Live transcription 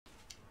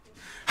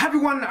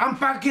everyone, I'm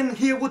back in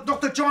here with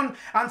Dr. John,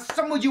 and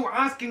some of you are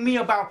asking me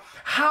about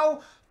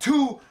how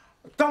to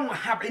don't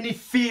have any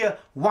fear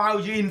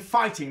while you're in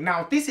fighting.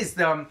 Now this is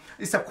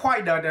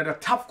quite a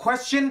tough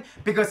question,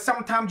 because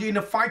sometimes you're in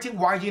a fighting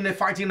while you're in a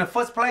fighting in the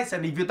first place,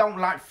 and if you don't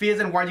like fears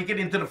and why you get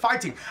into the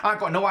fighting, I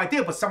got no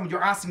idea. But some of you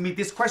are asking me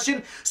this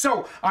question,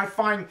 so I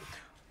find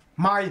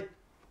my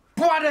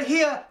brother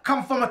here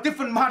come from a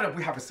different mother.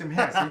 We have the same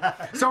hair,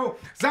 see? So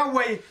that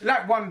way,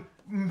 that one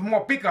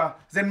more bigger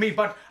than me,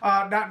 but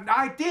the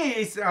idea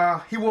is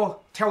he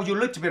will tell you a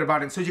little bit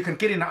about it so you can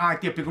get an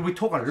idea, because we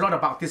talk a lot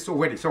about this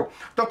already. So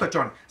Dr.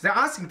 John, they're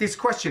asking this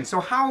question,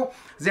 so how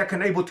they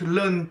can able to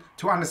learn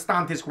to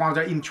understand this while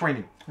they're in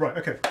training? Right,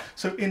 okay.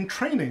 So in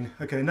training,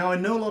 okay, now I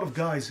know a lot of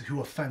guys who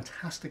are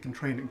fantastic in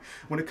training.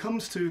 When it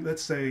comes to,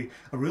 let's say,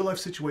 a real life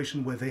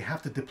situation where they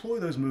have to deploy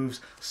those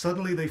moves,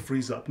 suddenly they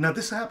freeze up. Now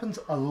this happens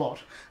a lot.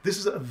 This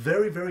is a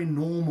very, very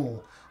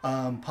normal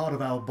part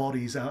of our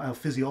bodies, our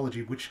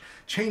physiology, which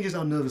changes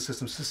our nervous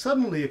system. So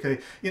suddenly, okay,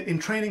 in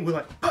training we're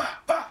like, bah,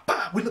 bah,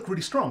 bah, we look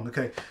really strong,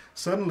 okay.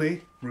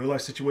 Suddenly, real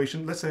life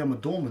situation, let's say I'm a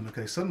doorman,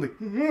 okay, suddenly,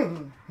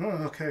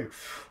 okay,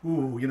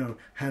 ooh, you know,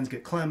 hands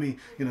get clammy,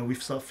 you know, we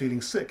start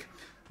feeling sick.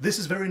 This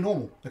is very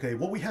normal, okay.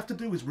 What we have to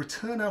do is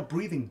return our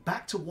breathing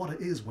back to what it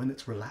is when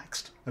it's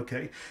relaxed,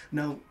 okay.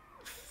 Now,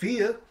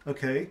 fear,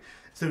 okay,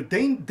 so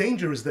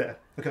danger is there.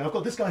 Okay, I've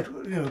got this guy,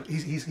 you know,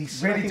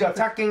 he's ready to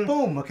attacking.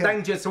 Boom, okay.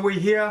 Danger, so we're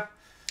here.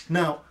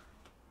 Now,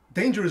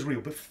 danger is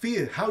real, but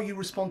fear, how you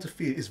respond to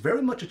fear is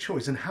very much a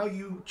choice, and how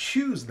you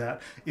choose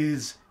that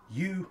is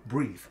you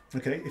breathe,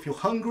 okay? If you're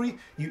hungry,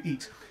 you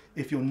eat.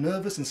 If you're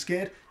nervous and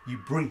scared, you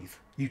breathe.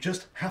 You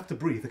just have to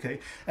breathe, okay?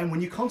 And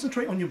when you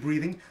concentrate on your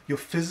breathing, your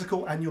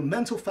physical and your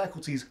mental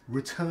faculties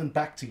return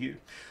back to you.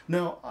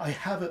 Now, I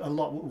have it a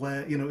lot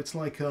where, you know, it's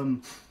like,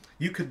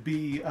 you could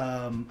be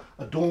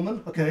a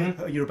doorman, okay?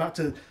 You're about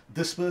to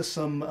disperse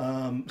some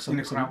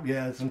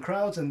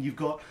crowds, and you've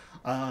got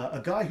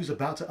a guy who's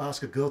about to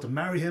ask a girl to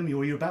marry him,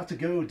 or you're about to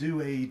go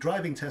do a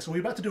driving test, or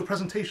you're about to do a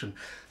presentation.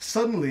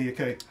 Suddenly,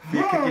 okay,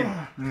 you kick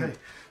in. Okay,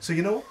 so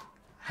you know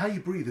how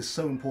you breathe is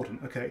so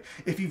important, okay?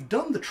 If you've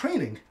done the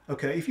training,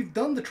 okay, if you've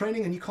done the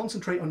training and you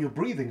concentrate on your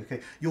breathing, okay,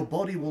 your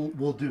body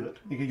will do it.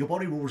 Your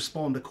body will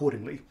respond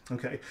accordingly,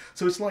 okay?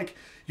 So it's like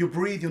you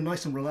breathe, you're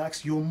nice and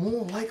relaxed, you're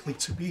more likely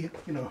to be,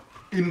 you know,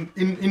 in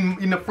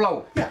the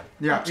flow.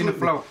 Yeah, in the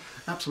flow.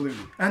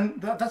 Absolutely. And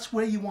that's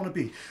where you want to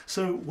be.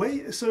 So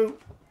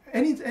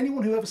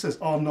anyone who ever says,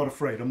 "Oh, I'm not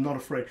afraid, I'm not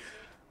afraid,"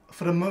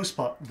 for the most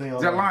part, they're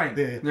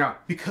lying. Yeah.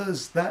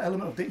 Because that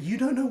element of that, you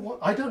don't know what,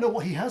 I don't know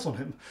what he has on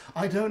him.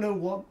 I don't know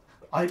what,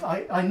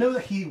 I know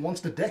that he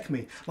wants to deck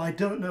me, but I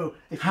don't know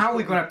if how are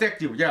we going to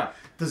deck you, yeah.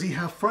 Does he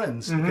have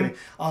friends? Okay.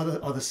 Are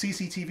the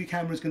CCTV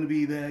cameras going to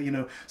be there, you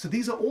know? So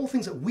these are all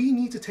things that we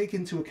need to take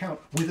into account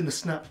within a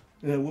snap.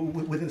 You know,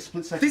 within a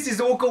split second. This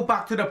is all go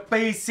back to the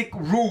basic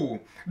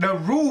rule. The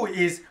rule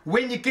is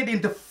when you get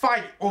into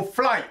fight or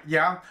flight,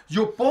 yeah,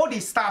 your body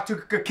starts to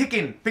kick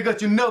in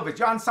because you're nervous.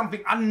 You're on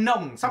something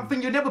unknown,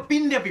 something you've never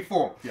been there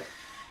before. Yeah.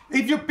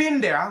 If you've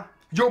been there,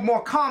 you're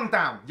more calm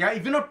down. Yeah.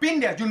 If you've not been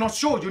there, you're not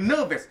sure. You're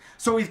nervous.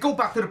 So it go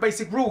back to the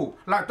basic rule,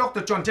 like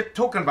Dr. John just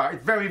talking about.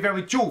 It's very,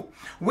 very true.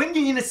 When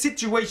you're in a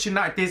situation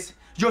like this,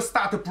 you'll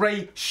start to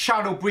breathe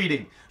shallow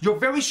breathing. You're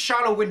very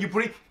shallow when you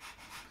breathe.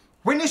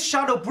 When you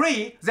shallow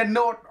breathe, there's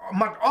not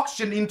much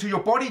oxygen into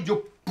your body.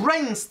 Your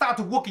brain starts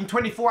to work in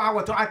 24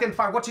 hours to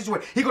identify what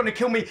situation. He's going to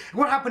kill me.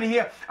 What happened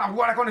here?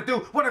 What am I going to do?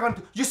 What am I going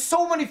to do? There's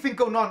so many things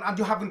going on, and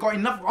you haven't got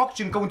enough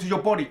oxygen going to your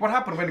body. What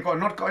happened when you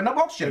not got enough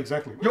oxygen?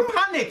 Exactly. You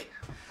panic.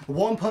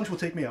 One punch will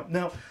take me out.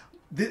 Now,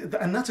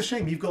 and that's a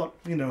shame. You've got,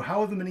 you know,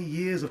 however many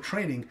years of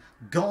training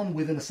gone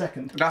within a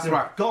second. That's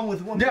right. Gone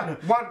with one. Yeah. You know,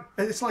 one.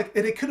 It's like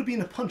it could have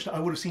been a punch that I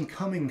would have seen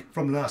coming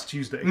from last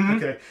Tuesday.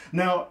 Okay.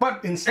 Now,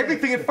 but instead,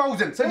 everything is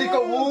frozen. So you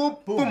go,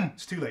 whoop, boom.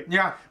 It's too late.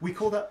 Yeah. We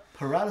call that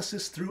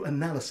paralysis through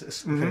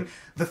analysis. Okay.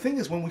 The thing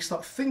is, when we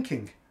start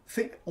thinking,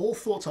 all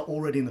thoughts are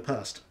already in the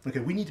past. Okay.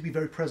 We need to be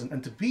very present,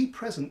 and to be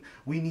present,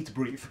 we need to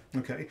breathe.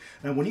 Okay.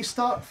 And when you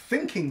start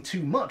thinking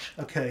too much,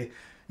 okay,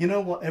 you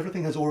know what?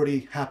 Everything has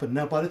already happened.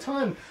 Now, by the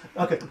time,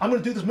 okay, I'm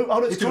going to do this move. Oh,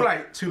 no, it's too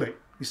late. Too late.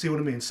 You see what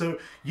I mean? So,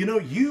 you know,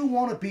 you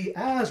want to be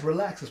as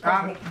relaxed as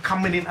possible.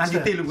 Coming in and you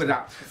deal with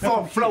that.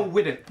 Flow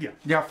with it. Yeah.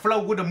 Yeah,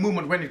 flow with the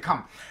movement when it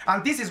comes.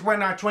 And this is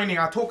when I'm training,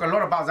 I talk a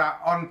lot about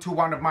that onto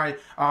one of my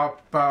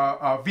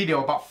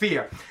video about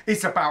fear.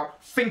 It's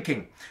about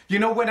thinking. You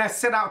know, when I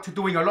set out to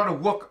doing a lot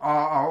of work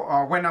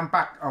when I'm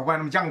back, when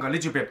I'm younger a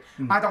little bit,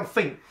 I don't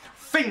think.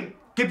 Think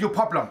give you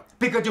problem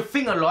because you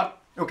think a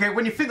lot, okay?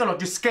 When you think a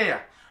lot, you're scared.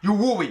 You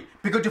worry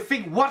because you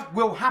think what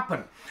will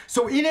happen.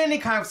 So in any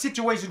kind of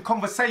situation,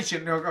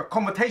 conversation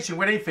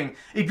with anything,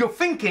 if you're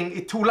thinking,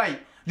 it's too late.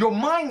 Your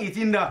mind is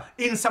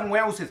in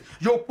somewhere else.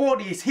 Your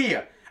body is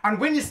here. And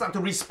when you start to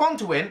respond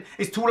to it,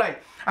 it's too late.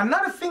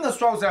 Another thing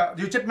as well as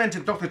you just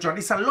mentioned, Dr. John,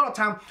 is a lot of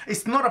time,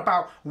 it's not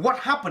about what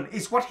happened,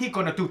 it's what he's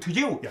gonna do to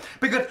you. Yeah.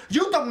 Because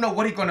you don't know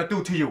what he's gonna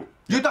do to you.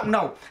 You don't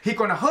know. He's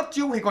gonna hurt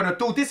you, he's gonna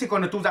do this, he's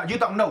gonna do that. You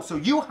don't know. So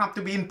you have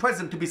to be in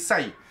present to be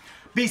safe.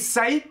 be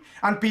safe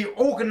and be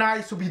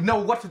organized, so we know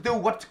what to do,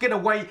 what to get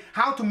away,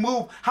 how to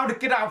move, how to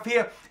get out of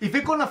here. If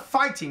you're gonna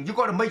fighting, you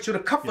gotta make sure to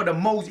cover the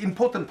most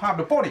important part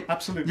of the body.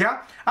 Absolutely.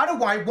 Yeah.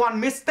 Otherwise, one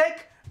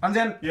mistake, and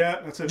then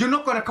that's it. you're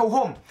not gonna go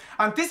home.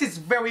 And this is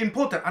very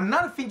important.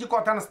 Another thing you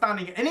got to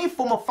understand: in any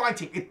form of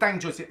fighting, it's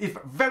dangerous. It's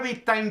very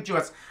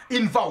dangerous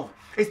involved.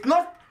 It's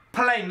not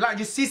plain like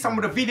you see some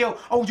of the video.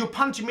 Oh, you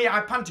punch me,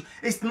 I punch you.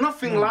 It's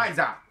nothing like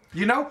that.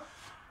 You know,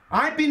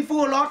 I've been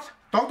through a lot.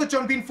 Dr.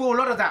 Jon been through a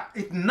lot of that.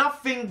 It's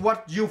nothing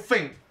what you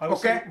think.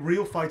 Okay.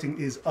 Real fighting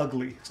is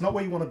ugly. It's not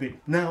where you want to be.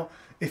 Now,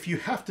 if you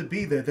have to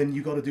be there, then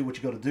you got to do what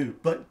you got to do.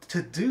 But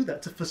to do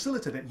that, to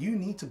facilitate it, you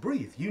need to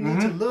breathe. You need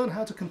to learn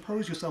how to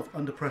compose yourself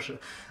under pressure.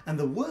 And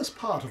the worst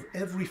part of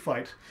every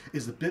fight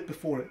is the bit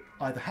before it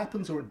either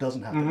happens or it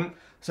doesn't happen.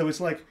 So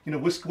it's like, you know,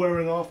 we're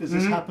squaring off. Is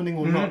this happening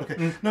or not?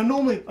 Okay. Now,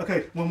 normally,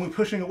 okay, when we're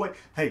pushing away,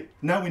 hey,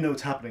 now we know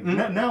it's happening.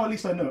 Now at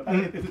least I know.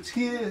 If it's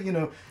here, you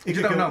know, it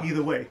could go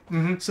either way.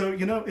 So,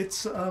 you know,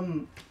 it's,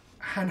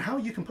 and how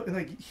you can put,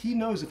 like, he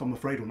knows if I'm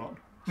afraid or not.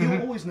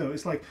 He'll always know.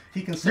 It's like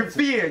he can sense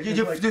you fear. It.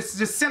 You're like,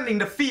 just sending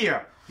the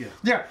fear.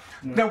 Yeah.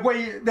 The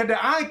way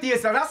the idea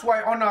is that's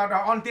why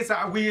on this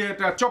we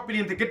job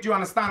billion to get you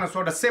understand.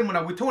 So the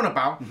seminar we talking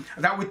about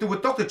that we do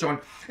with Dr. Jon,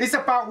 it's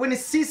about when you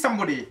see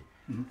somebody,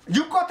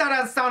 you got to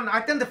understand,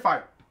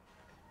 identify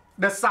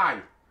the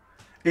side.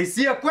 Is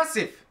he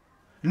aggressive?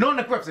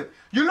 Non-aggressive.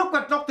 You look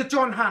at Dr.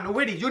 Jon's hand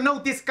already. You know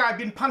this guy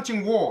been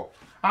punching wall.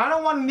 I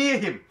don't want near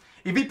him.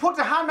 If he puts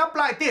a hand up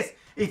like this,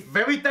 it's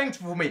very dangerous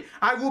for me.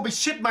 I will be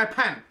shit my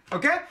pants,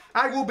 okay?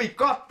 I will be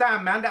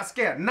goddamn man, that's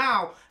scared.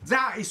 Now,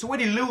 that is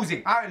already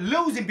losing. I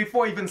losing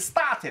before even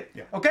started,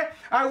 okay?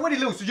 I already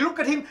lose. So you look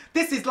at him,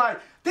 this is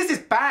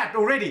bad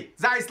already.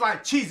 That is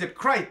like, Jesus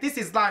Christ, this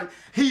is like,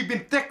 he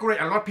been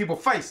decorating a lot of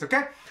people's face,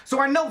 okay? So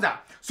I know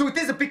that. So it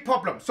is a big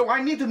problem. So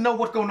I need to know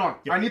what's going on.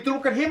 I need to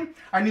look at him.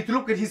 I need to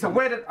look at his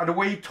awareness, the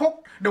way he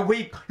talk, the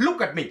way he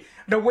look at me,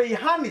 the way he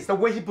harness, the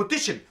way he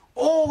position.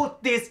 All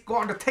this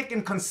got to take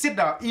and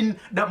consider in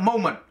the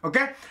moment,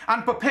 okay?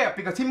 And prepare,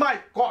 because he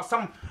might got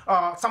some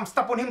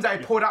stuff on him that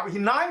he pulled out his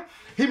knife.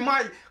 He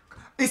might,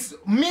 it's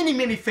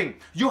many things.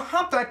 You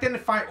have to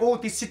identify all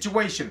this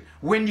situation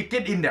when you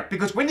get in there,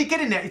 because when you get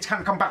in there, it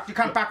can't come back. You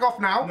can't back off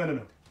now.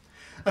 No.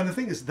 And the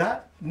thing is,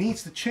 that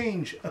needs to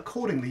change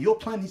accordingly. Your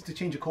plan needs to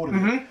change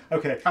accordingly.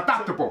 Okay.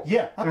 Adaptable. So,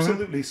 yeah,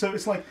 absolutely. So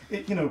it's like,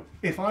 you know,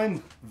 if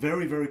I'm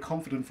very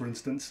confident, for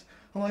instance,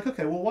 I'm like,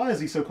 okay, well, why is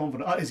he so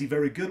confident? Is he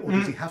very good, or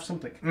does he have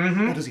something?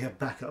 Or does he have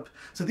backup?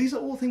 So these are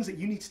all things that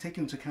you need to take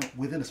into account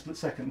within a split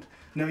second.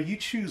 Now, you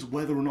choose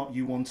whether or not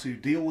you want to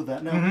deal with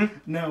that.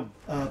 Now,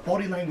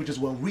 body language as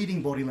well,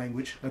 reading body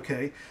language,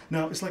 okay?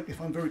 Now, it's like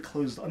if I'm very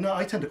closed, now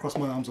I tend to cross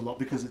my arms a lot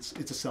because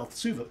it's a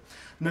self-soother.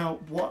 Now,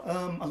 what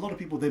a lot of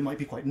people, they might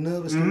be quite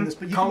nervous doing this,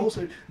 but you can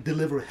also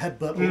deliver a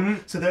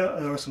headbutt. So there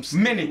are some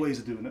many ways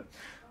of doing it.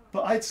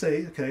 But I'd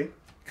say, okay,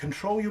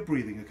 control your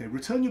breathing, okay?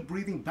 Return your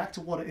breathing back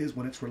to what it is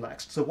when it's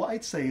relaxed. So what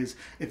I'd say is,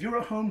 if you're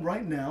at home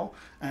right now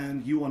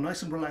and you are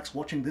nice and relaxed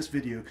watching this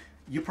video,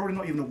 you're probably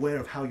not even aware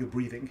of how you're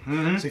breathing.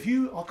 So if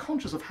you are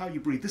conscious of how you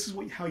breathe, this is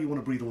how you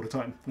want to breathe all the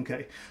time,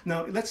 okay?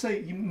 Now, let's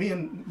say me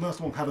and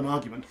Master Wong have an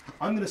argument.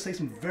 I'm going to say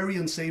some very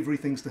unsavory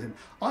things to him.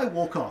 I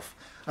walk off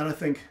and I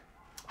think,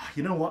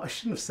 you know what, I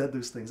shouldn't have said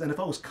those things. And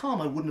if I was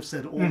calm, I wouldn't have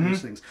said all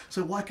those things.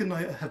 So why couldn't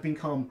I have been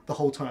calm the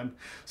whole time?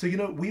 So, you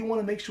know, we want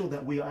to make sure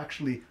that we are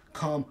actually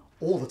calm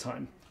all the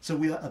time. So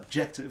we are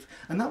objective.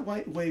 And that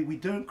way we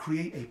don't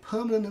create a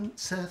permanent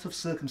set of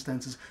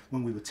circumstances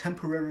when we were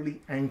temporarily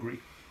angry.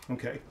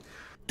 Okay.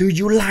 Do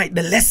you like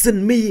the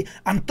lesson me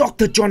and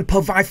Dr. Jon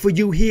provide for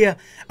you here?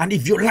 And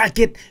if you like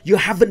it, you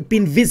haven't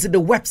been visit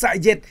the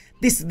website yet,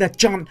 this is the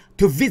chance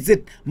to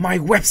visit my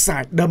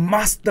website,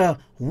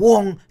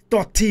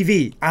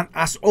 themasterwong.tv. And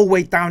as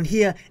always down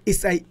here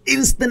is a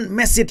instant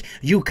message.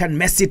 You can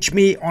message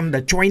me on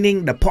the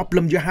training, the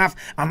problem you have,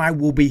 and I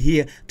will be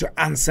here to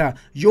answer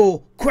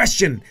your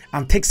question.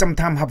 And take some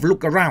time, have a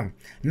look around.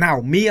 Now,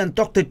 me and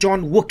Dr.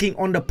 Jon working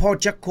on the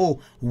project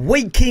called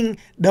Waking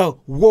the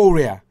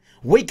Warrior.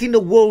 Waking the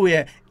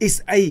Warrior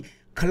is a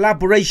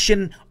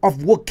collaboration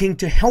of working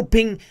to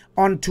helping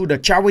onto the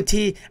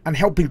charity and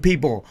helping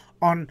people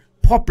on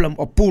problem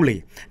of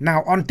bully.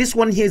 Now on this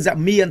one here is that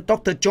me and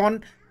Dr.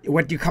 Jon,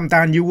 when you come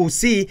down you will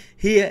see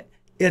here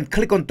and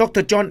click on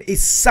Dr. Jon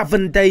is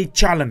 7-day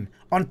challenge.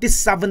 On this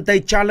 7-day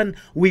challenge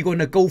we're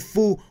gonna go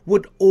through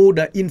with all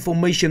the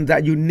information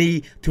that you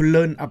need to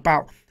learn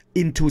about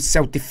into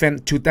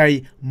self-defense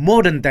today,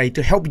 modern day,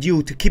 to help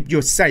you to keep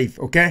you safe.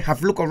 Okay,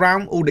 have a look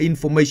around, all the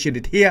information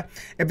is here,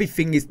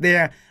 everything is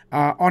there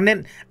on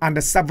it, and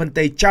the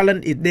 7-day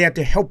challenge is there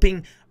to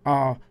helping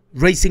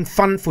raising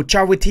fund for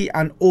charity,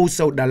 and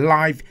also the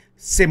live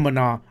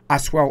seminar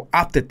as well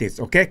after this.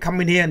 Okay,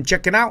 come in here and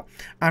check it out.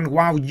 And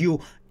while you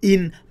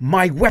in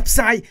my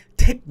website,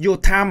 take your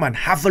time and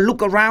have a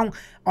look around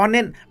on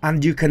it,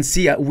 and you can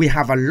see we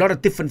have a lot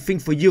of different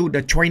things for you,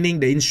 the training,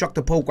 the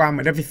instructor program,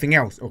 and everything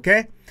else.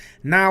 Okay,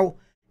 now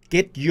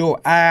get your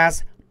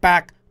ass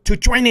back to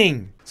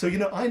training. So, you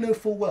know, I know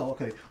full well,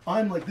 okay,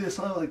 I'm like this,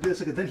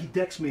 okay, then he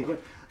decks me.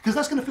 because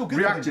that's going to feel good.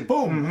 Reaction.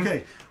 Boom.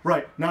 Okay.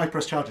 Right. Now I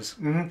press charges.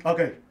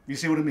 Okay. You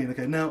see what I mean?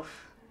 Okay. Now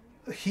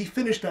he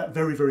finished that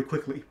very, very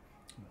quickly.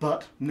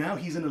 But now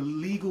he's in a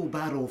legal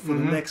battle for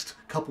the next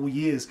couple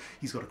years.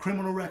 He's got a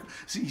criminal record.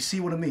 So you see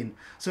what I mean?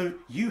 So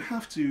you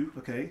have to,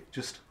 okay,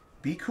 just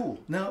be cool.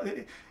 Now,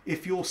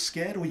 if you're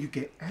scared or you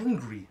get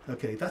angry,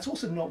 okay, that's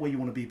also not where you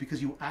want to be,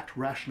 because you act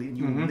rashly and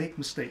you will make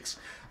mistakes.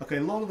 Okay,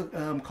 a lot of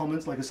the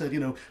comments, like I said, you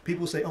know,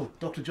 people say, oh,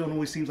 Dr. John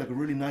always seems like a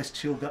really nice,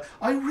 chill guy.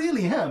 I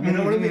really am, you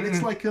know what I mean?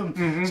 It's like,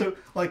 so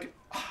like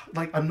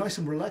I'm nice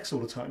and relaxed all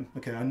the time.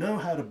 Okay, I know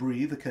how to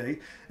breathe. Okay,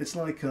 it's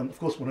like, of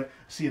course, when I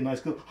see a nice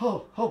girl,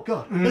 oh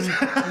God, it's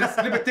a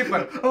little bit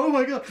different. Oh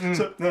my God.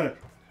 So no,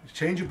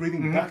 change your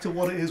breathing back to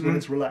what it is when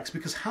it's relaxed,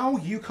 because how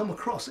you come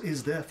across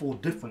is therefore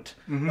different.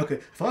 Okay,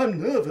 if I'm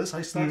nervous,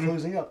 I start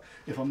closing up.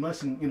 If I'm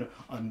nice and, you know,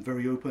 I'm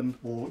very open,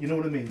 or you know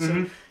what I mean.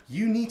 So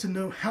you need to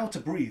know how to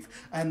breathe,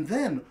 and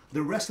then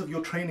the rest of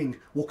your training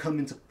will come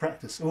into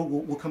practice, or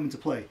will come into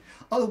play.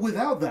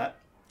 Without that,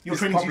 your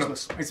training's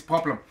useless. It's a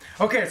problem.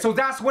 Okay, so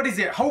that's what is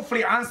it.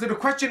 Hopefully answer the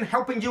question,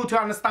 helping you to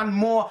understand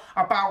more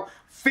about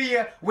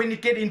fear when you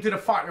get into the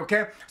fight,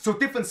 okay? So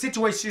different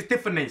situations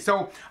differently.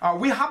 So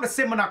we have a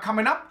seminar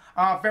coming up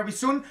very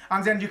soon,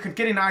 and then you can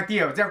get an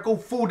idea. They'll go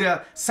through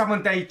the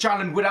 7-day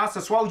challenge with us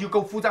as well. You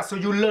go through that, so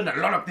you learn a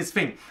lot of this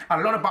thing, a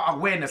lot about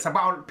awareness,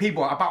 about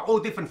people, about all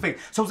different things.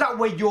 So that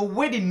way you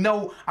already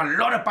know a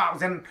lot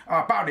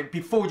about it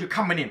before you're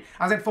coming in.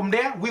 And then from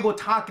there, we will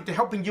target to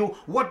helping you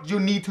what you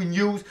need to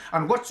use,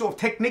 and what sort of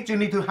technique you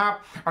need to have,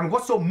 and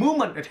what sort of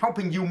movement is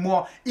helping you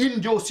more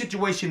in your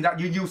situation that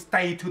you use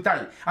day to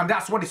day. And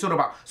that's what it's all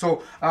about.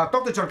 So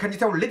Dr. John, can you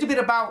tell a little bit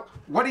about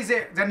what is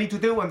it they need to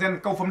do, and then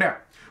go from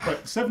there? Right,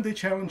 the 7-day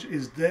challenge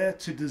is there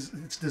to,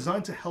 it's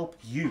designed to help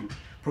you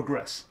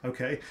progress,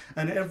 okay?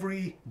 And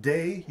every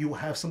day you will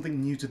have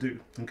something new to do,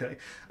 okay?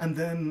 And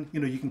then, you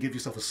know, you can give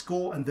yourself a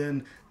score, and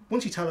then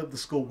once you tell up the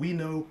score, we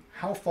know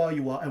how far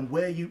you are and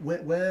where you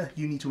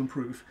need to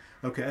improve,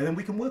 okay? And then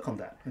we can work on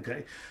that,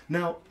 okay?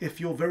 Now, if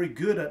you're very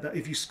good at that,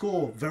 if you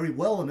score very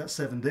well in that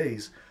 7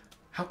 days,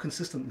 how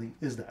consistently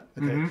is that?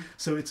 Okay,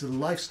 so it's a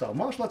lifestyle.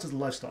 Martial arts is a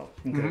lifestyle.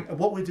 Okay, and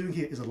what we're doing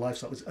here is a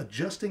lifestyle. It's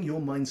adjusting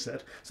your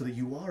mindset so that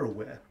you are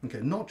aware. Okay,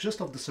 not just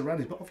of the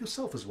surroundings, but of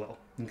yourself as well.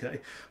 Okay,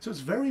 so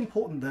it's very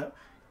important that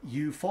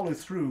you follow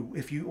through.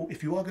 If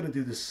you are going to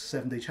do this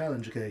 7-day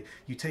challenge, okay,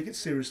 you take it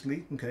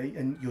seriously. Okay,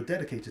 and you're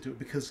dedicated to it,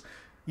 because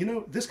you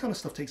know, this kind of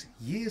stuff takes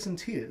years and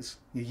tears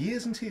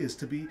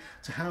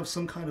to have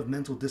some kind of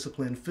mental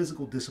discipline,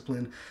 physical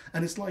discipline.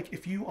 And it's like,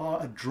 if you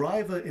are a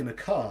driver in a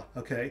car,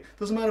 okay,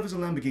 doesn't matter if it's a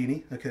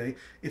Lamborghini, okay,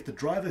 if the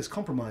driver is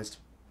compromised,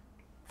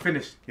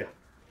 finished. Yeah.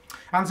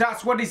 And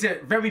that's what is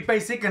it, very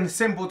basic and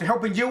simple to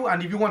helping you.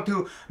 And if you want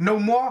to know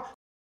more,